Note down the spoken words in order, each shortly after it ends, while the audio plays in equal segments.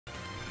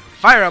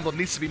Fire Emblem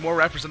needs to be more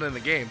represented in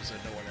the games.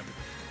 No one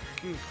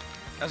ever.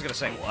 I was gonna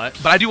say what,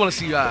 but I do want to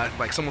see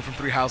like someone from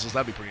Three Houses.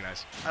 That'd be pretty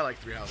nice. I like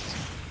Three Houses.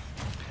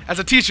 As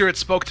a teacher, it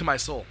spoke to my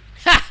soul.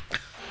 All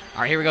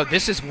right, here we go.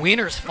 This is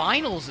winners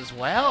finals as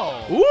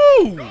well.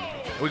 Ooh!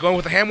 Are we going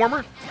with the hand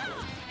warmer?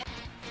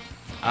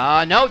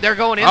 No, they're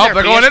going in there. Oh,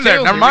 they're going in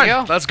there. Never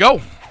mind. Let's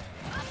go.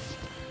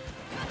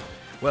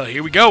 Well,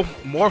 here we go.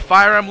 More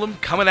Fire Emblem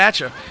coming at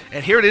you.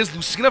 And here it is,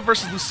 Lucina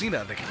versus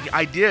Lucina. The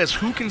idea is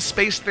who can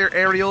space their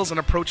aerials and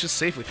approaches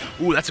safely.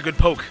 Ooh, that's a good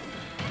poke.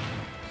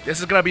 This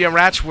is going to be a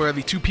match where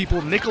the two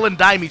people nickel and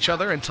dime each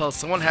other until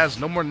someone has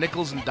no more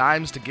nickels and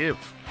dimes to give.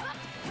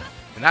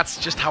 And that's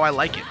just how I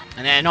like it.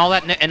 And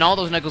all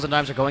those nickels and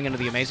dimes are going into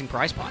the amazing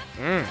prize pot.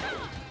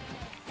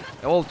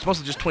 Well, it's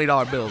mostly just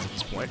 $20 bills at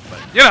this point, but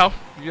you know,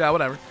 yeah,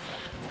 whatever.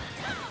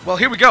 Well,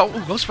 here we go.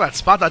 Ooh, goes for that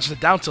spot dodge to the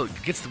down tilt.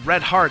 Gets the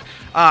red hard.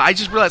 I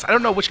just realized I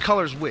don't know which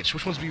color is which.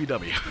 Which one's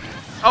BBW?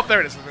 Oh,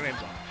 there it is. The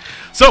name's on.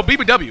 So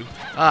BBW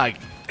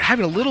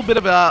having a little bit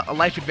of a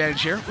life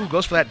advantage here. Ooh,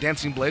 goes for that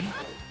dancing blade.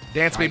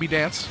 Dance, baby,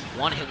 dance.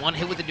 One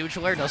hit with the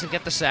neutral air. Doesn't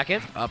get the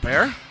second. Up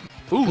air.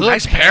 Ooh, good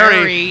nice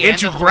parry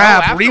into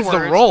grab. Reads the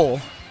roll.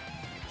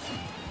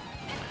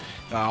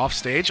 Off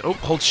stage. Oh,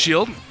 holds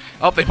shield.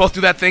 Oh, they both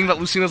do that thing that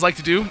Lucina's like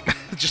to do.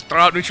 Just throw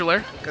out neutral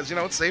air because, you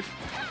know, it's safe.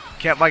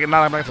 Can't like it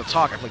now. I'm not going to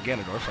talk. I play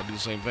Ganondorf. I do the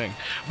same thing.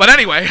 But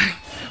anyway.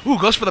 Ooh,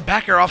 goes for the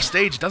back air off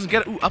stage. Doesn't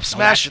get it. Ooh, up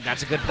smash.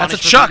 That's a good punish.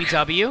 That's a chuck.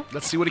 BBW.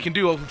 Let's see what he can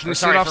do.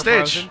 Lucina off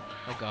stage. FroZn.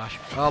 Oh, gosh.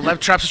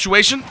 Left trap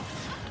situation.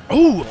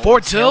 Ooh,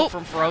 forward tilt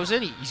from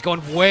FroZn. He's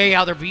going way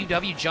out there.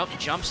 BBW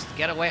jumps to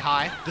get away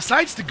high.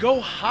 Decides to go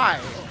high.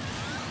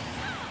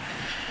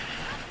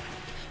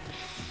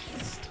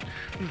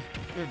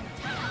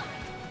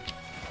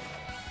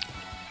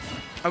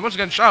 And once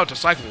again, shout out to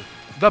Cycle,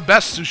 the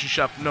best sushi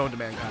chef known to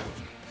mankind.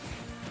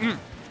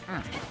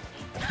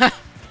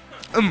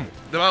 One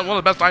of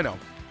the best I know.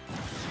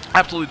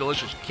 Absolutely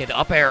delicious. Okay, the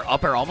up air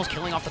almost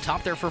killing off the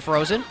top there for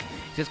FroZn.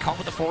 Just caught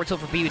with the forward tilt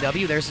for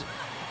BBW.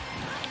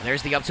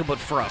 There's the up tilt, but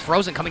for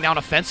FroZn coming down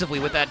offensively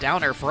with that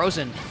down air.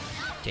 FroZn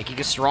taking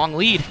a strong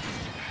lead.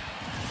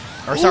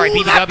 Or sorry,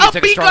 ooh, BBW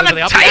took a strong lead.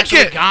 He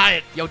actually got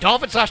it. Yo,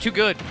 Dolphin Slash too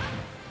good.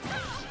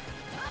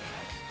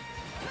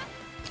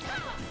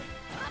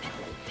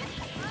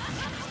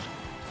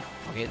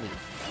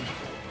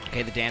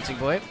 Okay, the dancing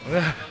boy.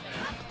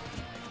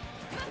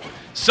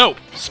 So,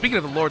 speaking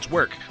of the Lord's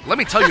work, let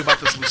me tell you about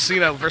this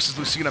Lucina versus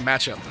Lucina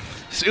matchup.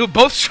 So,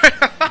 both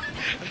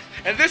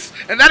and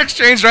that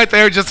exchange right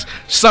there just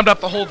summed up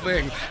the whole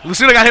thing.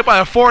 Lucina got hit by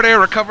a forward air,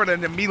 recovered,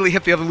 and immediately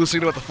hit the other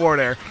Lucina with the forward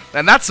air.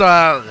 And that's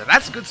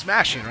good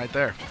smashing right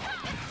there.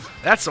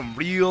 That's some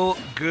real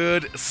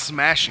good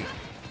smashing.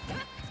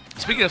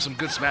 Speaking of some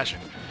good smashing,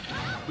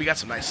 we got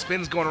some nice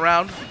spins going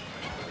around.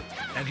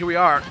 And here we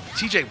are.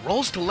 TJ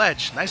rolls to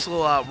ledge. Nice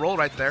little roll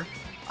right there.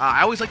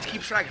 I always like to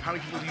keep track of how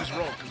many people use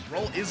roll, because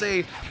roll is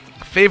a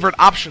favorite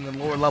option in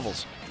lower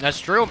levels. That's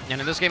true. And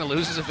in this game, it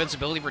loses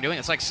invincibility for doing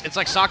it. It's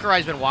like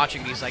Sakurai's been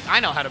watching these. Like, I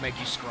know how to make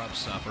you scrubs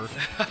suffer.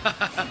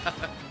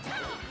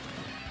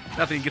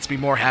 Nothing gets me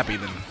more happy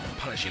than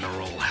punishing a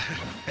roll.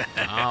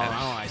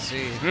 I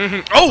see.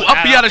 Oh,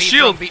 up B out of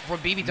shield. From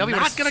BBW,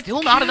 but it's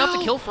still not enough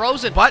to kill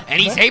FroZn. And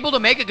he's able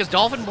to make it because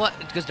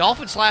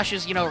Dolphin Slash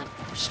is, you know,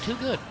 just too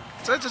good.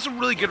 So it's a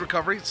really good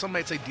recovery. Some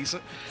might say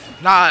decent.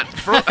 Nah,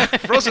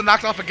 FroZn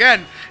knocked off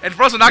again. And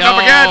FroZn knocked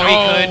off again. No, he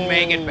couldn't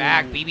make it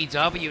back.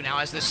 BBW now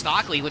has this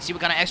stock lead. Let's see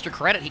what kind of extra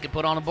credit he can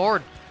put on the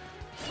board.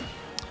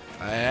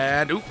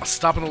 And, ooh,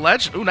 stopping the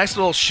ledge. Ooh, nice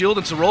little shield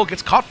into roll.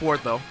 Gets caught for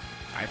it, though. All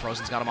right,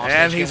 FroZn's got him off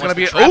and stage. He's going to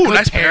be... Ooh,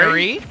 nice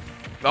parry.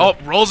 Oh,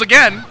 rolls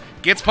again.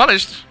 Gets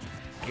punished.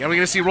 Are we going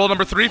to see roll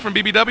number 3 from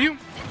BBW?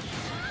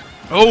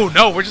 Oh,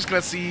 no. We're just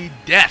going to see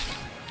death.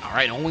 All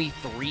right, only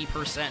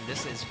 3%.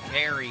 This is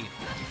very,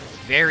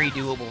 very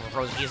doable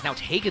for FroZn. He has now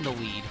taken the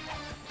lead.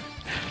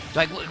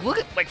 Like, look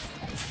at, like,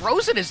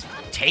 FroZn is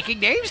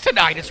taking names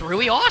tonight. It's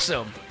really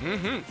awesome.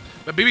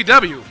 But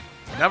BBW,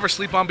 never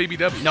sleep on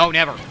BBW. No,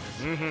 never.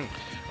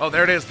 Oh,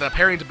 there it is, the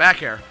parrying to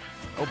back air.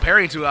 Oh,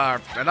 parrying to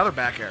another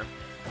back air.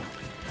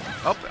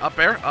 Oh, up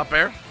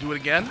air. Do it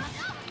again.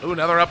 Oh,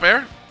 another up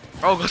air.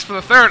 Oh, goes for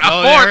the third.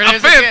 A fourth, a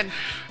fifth. Again.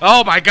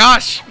 Oh, my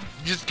gosh.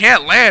 You just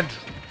can't land.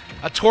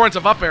 A torrent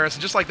of up airs,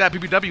 and just like that,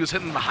 BBW is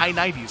hitting the high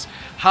 90s.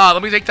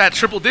 Let me take that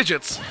triple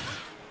digits.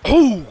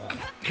 Oh,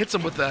 hits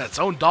him with its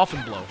own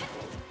dolphin blow.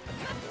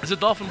 Is it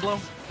dolphin blow?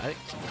 I think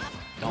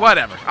so.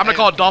 Whatever. I'm going to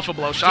call it dolphin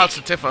blow. Shout out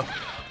to Tifa.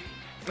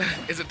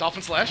 Is it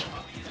dolphin slash?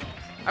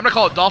 I'm going to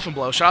call it dolphin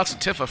blow. Shout out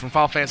to Tifa from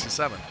Final Fantasy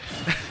VII.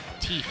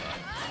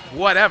 Tifa.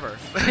 Whatever.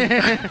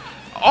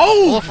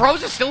 Oh! Well,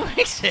 FroZn still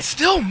makes it.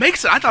 Still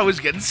makes it. I thought he was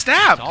getting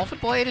stabbed. Dolphin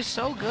blade is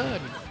so good.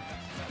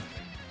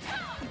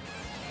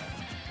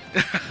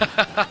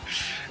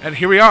 And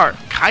here we are,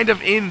 kind of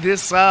in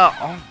this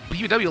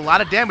BBW, a lot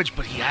of damage,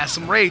 but he has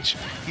some rage.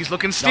 He's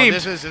looking steamed. No,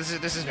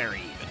 this is very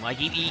even. Like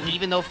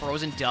even though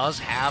FroZn does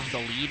have the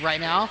lead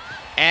right now,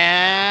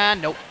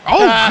 and nope.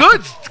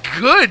 Oh,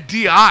 good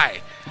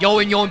DI. Yo,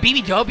 and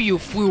BBW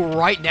flew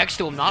right next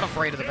to him, not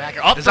afraid of the back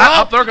air. Is that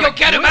up there? Yo,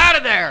 get him out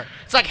of there.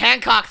 It's like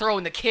Hancock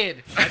throwing the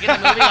kid. Like in the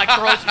movie, like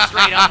throws him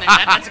straight up. And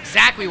that's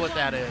exactly what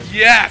that is.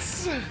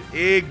 Yes,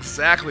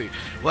 exactly.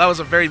 Well, that was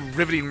a very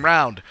riveting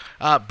round.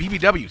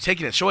 BBW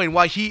taking it, showing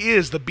why he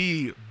is the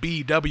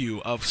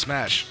BBW of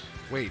Smash.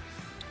 Wait,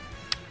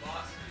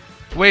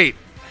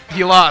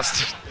 he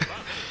lost.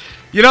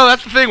 You know,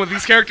 that's the thing when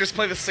these characters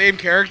play the same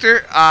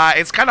character.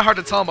 It's kind of hard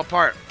to tell them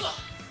apart.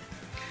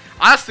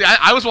 Honestly,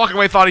 I was walking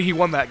away thought he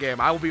won that game.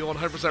 I will be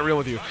 100% real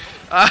with you.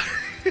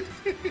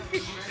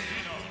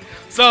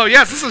 So,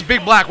 yes, this is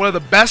Big Black, one of the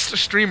best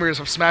streamers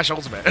of Smash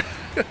Ultimate.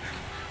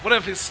 One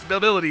of his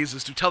abilities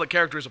is to tell the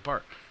characters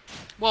apart.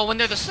 Well, when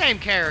they're the same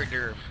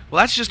character. Well,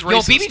 that's just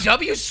racist. Yo,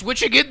 BBW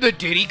switching in the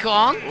Diddy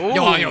Kong?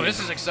 Yo, this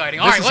is exciting.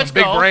 All right, let's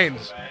big go.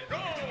 brains.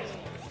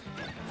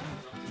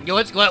 Yo,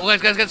 let's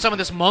get some of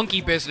this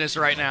monkey business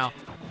right now.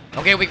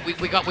 Okay, we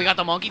got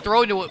the monkey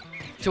throw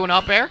into an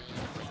up air.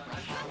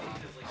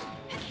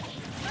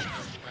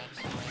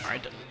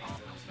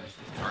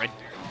 All right.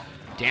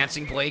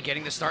 Dancing Blade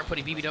getting the start,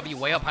 putting BBW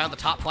way up high on the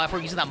top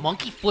platform, using that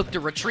monkey flip to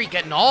retreat,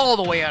 getting all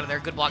the way out of there.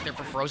 Good block there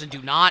for FroZn.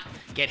 Do not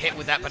get hit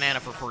with that banana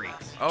for free.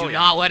 Do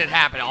not let it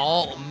happen.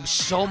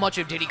 So much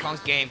of Diddy Kong's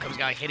game comes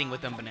down hitting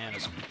with them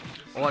bananas.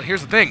 Well, and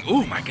here's the thing.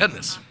 Ooh, my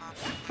goodness.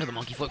 The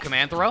monkey flip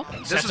command throw.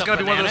 This is going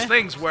to be one of those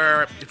things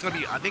where it's going to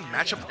be, I think,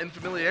 matchup and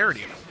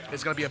familiarity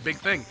is going to be a big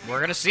thing. We're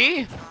going to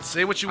see.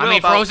 Say what you will. I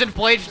mean, FroZn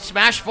played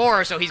Smash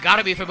 4, so he's got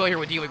to be familiar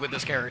with dealing with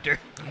this character.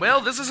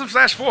 Well, this isn't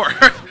Smash 4.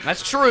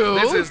 That's true.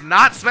 This is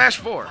not Smash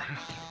 4.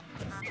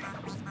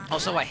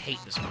 Also, I hate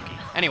this monkey.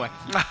 Anyway.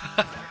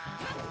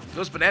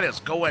 Those bananas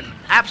going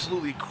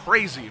absolutely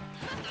crazy.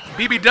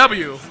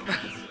 BBW.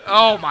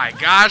 Oh, my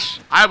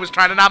gosh. I was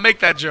trying to not make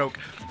that joke.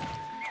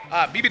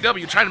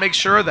 BBW trying to make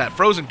sure that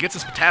FroZn gets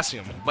his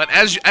potassium. But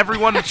as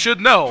everyone should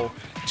know,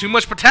 too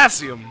much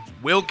potassium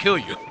will kill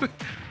you.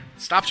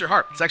 Stops your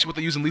heart. It's actually what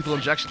they use in lethal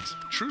injections.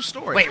 True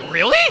story. Wait,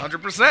 really?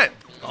 100%.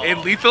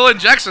 In lethal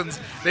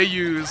injections, they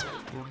use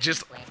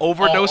just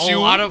overdose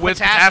you with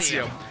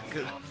potassium.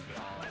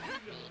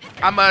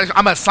 I'm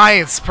a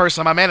science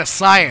person. I'm a man of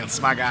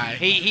science, my guy.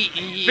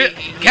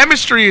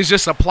 Chemistry is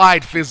just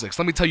applied physics.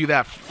 Let me tell you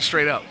that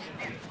straight up.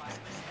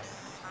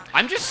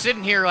 I'm just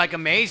sitting here like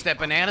amazed that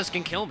bananas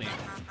can kill me.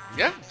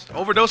 Yeah,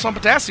 overdose on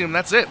potassium,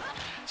 that's it.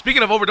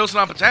 Speaking of overdosing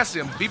on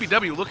potassium,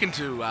 BBW looking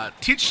to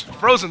teach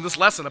FroZn this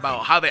lesson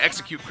about how they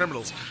execute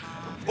criminals.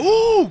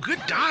 Ooh, good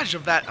dodge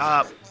of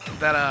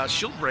that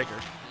shield breaker.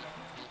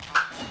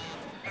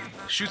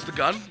 Shoots the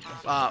gun.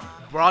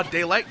 Broad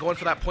daylight, going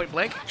for that point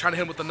blank, trying to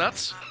hit him with the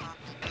nuts.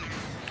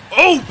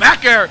 Oh,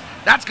 back air.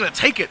 That's going to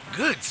take it.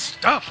 Good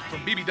stuff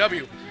from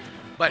BBW.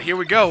 But here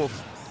we go.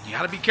 You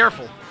got to be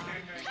careful.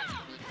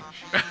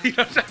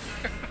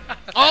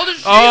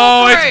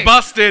 Oh, it's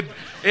busted.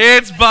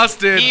 It's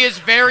busted. He is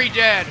very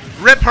dead.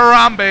 Rip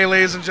Harambe,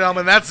 ladies and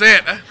gentlemen. That's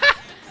it.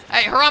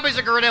 Hey, Harambe's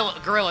a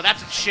gorilla.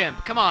 That's a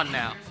chimp. Come on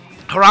now.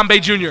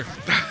 Harambe Jr.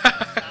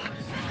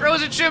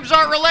 Gorillas and chimps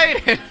aren't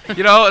related.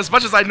 You know, as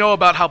much as I know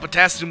about how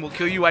potassium will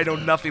kill you, I know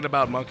nothing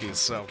about monkeys,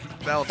 so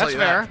that'll tell you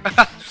that. That's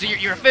fair. So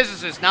you're a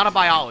physicist, not a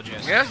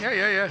biologist.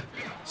 Yeah.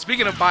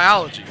 Speaking of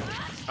biology,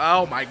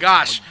 oh my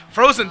gosh.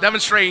 FroZn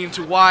demonstrating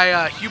to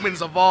why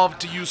humans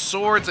evolved to use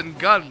swords and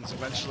guns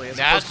eventually.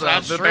 That's true.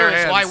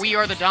 That's why we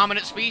are the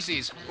dominant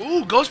species.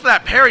 Ooh, goes for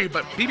that parry,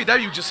 but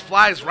BBW just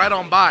flies right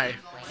on by.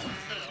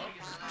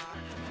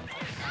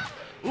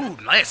 Ooh,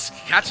 nice.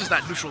 Catches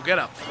that neutral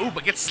getup. Ooh,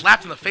 but gets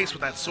slapped in the face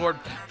with that sword.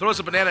 Throws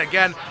a banana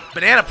again.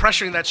 Banana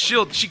pressuring that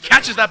shield. She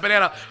catches that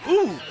banana.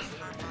 Ooh.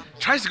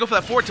 Tries to go for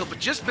that forward tilt, but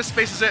just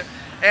misfaces it.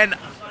 And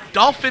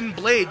Dolphin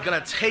Blade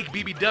gonna take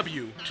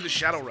BBW to the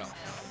Shadow Realm.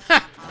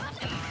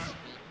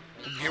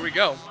 Here we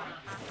go.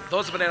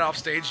 Throws the banana off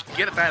stage.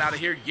 Get that out of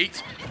here.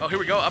 Yeet. Oh, here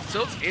we go. Up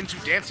tilt into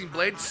Dancing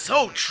Blade.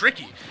 So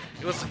tricky.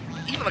 It was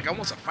even like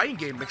almost a fighting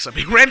game mix-up.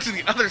 He ran to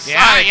the other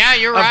side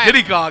you're of right.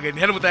 DiddyK and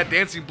hit him with that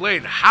Dancing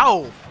Blade.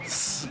 How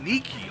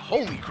sneaky.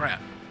 Holy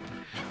crap.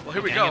 Well,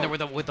 here we go. In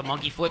there with the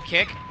monkey flip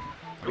kick.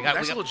 We got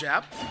a little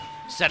jab.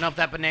 Setting up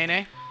that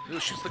banana. He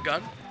shoots the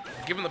gun.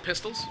 Give him the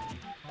pistols.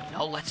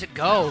 No, lets it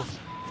go.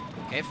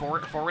 Okay,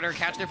 forward air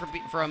catch there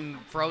from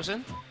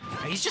FroZn.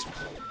 He's just...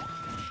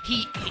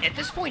 He at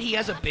this point, he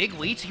has a big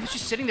lead, so he was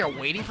just sitting there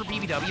waiting for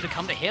BBW to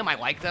come to him. I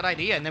like that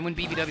idea. And then when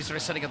BBW started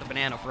setting up the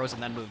banana,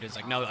 FroZn then moved. It's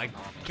like, no, I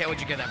can't let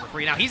you get that for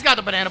free. Now, he's got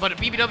the banana, but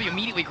BBW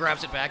immediately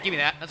grabs it back. Give me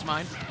that. That's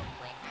mine.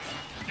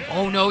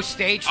 Oh, no,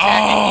 stage check,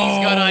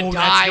 and he's going to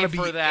die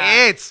for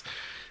that.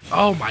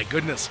 Oh, my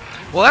goodness.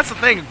 Well, that's the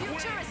thing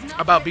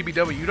about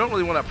BBW. You don't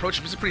really want to approach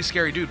him. He's a pretty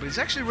scary dude, but he's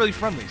actually really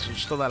friendly, so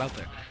just throw that out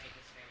there.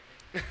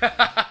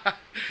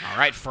 All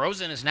right,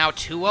 FroZn is now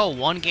 2-0,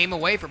 one game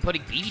away from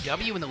putting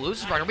BBW in the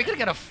losers bracket. Are we going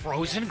to get a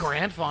FroZn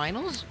Grand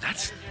Finals?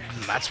 That's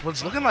what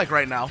it's looking like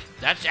right now.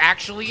 That's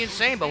actually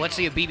insane, but let's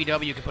see if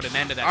BBW can put an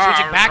end to that.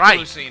 Switching back to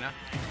Lucina.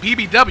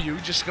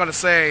 BBW just going to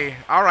say,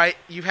 all right,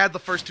 you've had the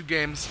first two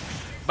games,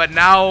 but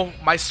now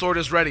my sword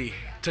is ready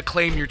to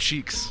claim your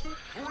cheeks.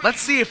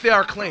 Let's see if they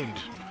are claimed.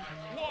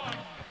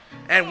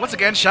 And once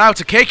again, shout out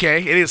to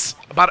KK. It is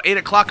about 8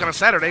 o'clock on a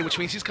Saturday, which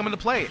means he's coming to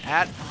play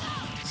at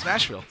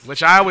Smashville,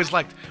 which I always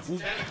liked.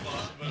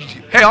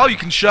 Hey, all you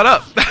can shut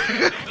up.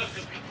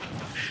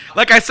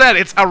 Like I said,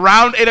 it's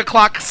around 8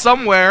 o'clock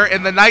somewhere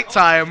in the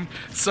nighttime,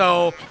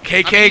 so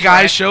KK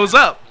guy shows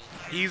up.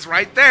 He's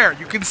right there.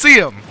 You can see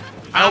him.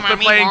 I hope they're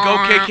playing Go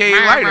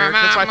KK Rider.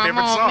 That's my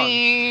favorite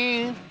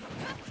song.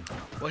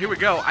 Well, here we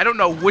go. I don't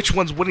know which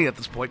one's winning at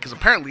this point, because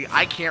apparently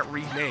I can't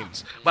read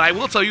names. But I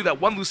will tell you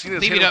that one Lucina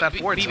is hitting with that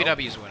forward tilt.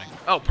 BBW is winning.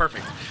 Oh,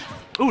 perfect.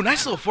 Ooh,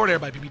 nice little forward air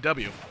by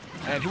BBW.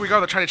 And here we go.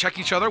 They're trying to check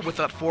each other with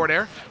that forward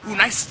air. Ooh,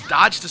 nice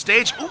dodge to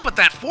stage. Ooh, but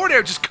that forward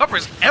air just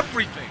covers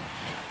everything.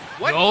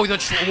 What? Oh, the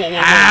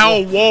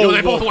whoa, Yo,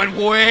 they both went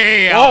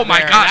way out. Oh, my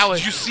there. gosh.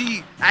 Did you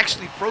see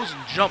actually FroZn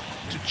jump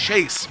to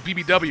chase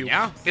BBW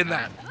in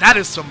that? That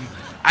is some...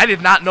 I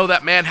did not know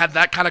that man had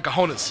that kind of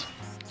cojones.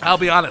 I'll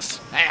be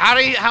honest.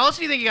 Hey, how else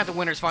do you think you got the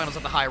winners finals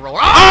at the high roller?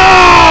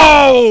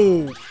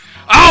 Oh!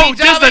 Oh,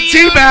 just the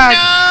teabag!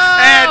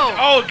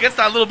 No! And, gets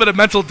that little bit of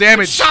mental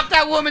damage. Chop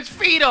that woman's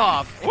feet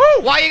off! Woo!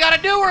 Why you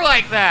gotta do her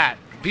like that?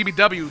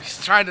 BBW,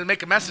 he's trying to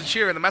make a message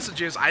here, and the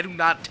message is, I do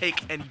not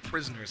take any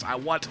prisoners. I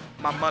want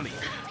my money.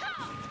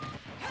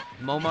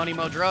 Mo money,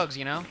 mo drugs,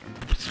 you know?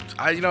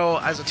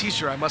 As a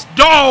teacher, I must...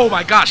 Oh,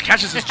 my gosh,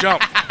 catches his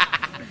jump.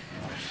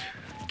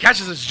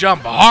 Catches his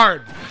jump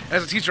hard.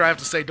 As a teacher, I have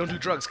to say, don't do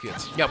drugs,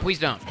 kids. Yeah, please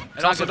don't.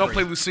 And also, don't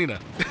play Lucina.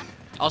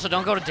 Also,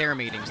 don't go to dare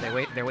meetings.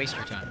 They waste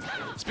your time.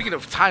 Speaking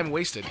of time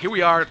wasted, here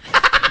we are.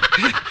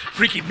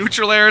 Freaking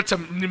neutral air to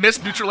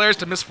miss neutral airs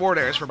to miss forward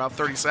airs for about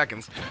 30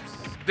 seconds.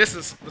 This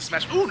is the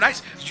smash. Ooh,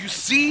 nice. Did you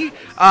see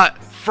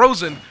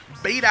FroZn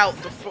bait out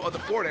the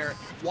forward air,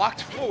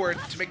 walked forward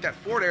to make that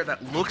forward air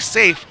that looks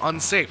safe,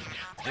 unsafe.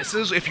 This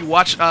is, if you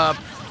watch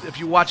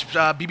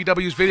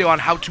BBW's video on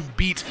how to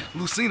beat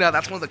Lucina,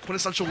 that's one of the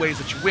quintessential ways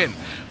that you win,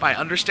 by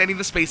understanding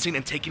the spacing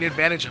and taking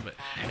advantage of it.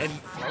 And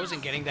FroZn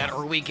getting that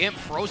early gimp.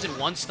 FroZn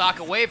one stock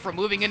away from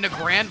moving into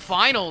grand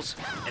finals.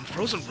 And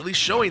FroZn really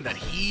showing that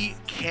he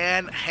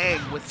can hang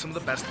with some of the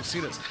best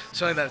Lucinas.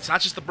 Showing that it's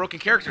not just the broken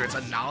character, it's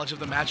a knowledge of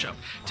the matchup.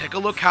 Take a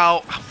look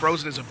how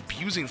FroZn is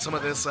abusing some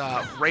of this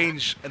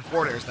range and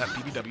forward airs that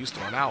BBW's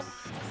thrown out.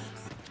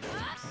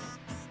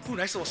 Ooh,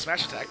 nice little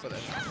smash attack, but a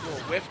little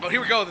whiff. Oh, here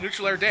we go, the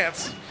neutral air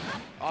dance.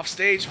 Off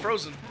stage,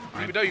 FroZn.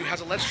 BBW has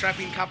a ledge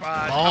trapping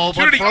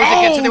opportunity. But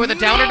FroZn gets in there with a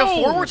downer to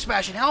forward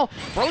smash, and now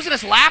FroZn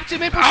has lapped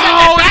him in percent.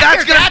 Oh, and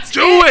that's gonna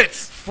do it!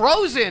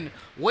 FroZn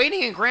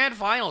waiting in grand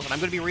finals, and I'm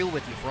gonna be real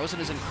with you. FroZn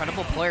is an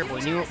incredible player,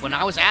 but when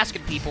I was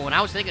asking people, when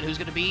I was thinking who's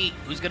gonna be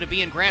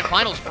in grand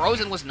finals,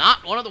 FroZn was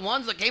not one of the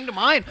ones that came to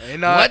mind.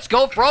 And, let's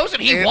go, FroZn.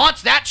 He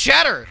wants that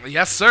cheddar.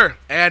 Yes, sir.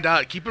 And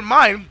keep in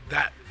mind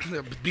that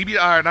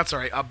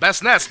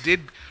Best Nest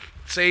did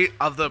say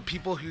of the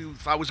people who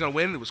thought was going to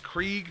win, it was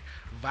Krieg,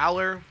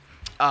 Valor,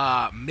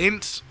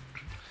 Mint,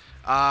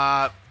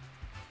 I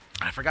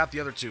forgot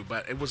the other two,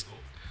 but it was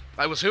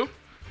who?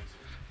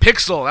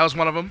 Pixel, that was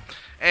one of them.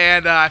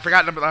 And I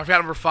forgot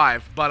number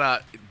 5,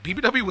 but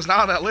BBW was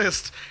not on that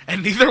list,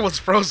 and neither was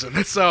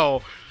FroZn.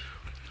 So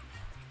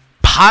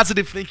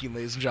positive thinking,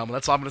 ladies and gentlemen.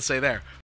 That's all I'm going to say there.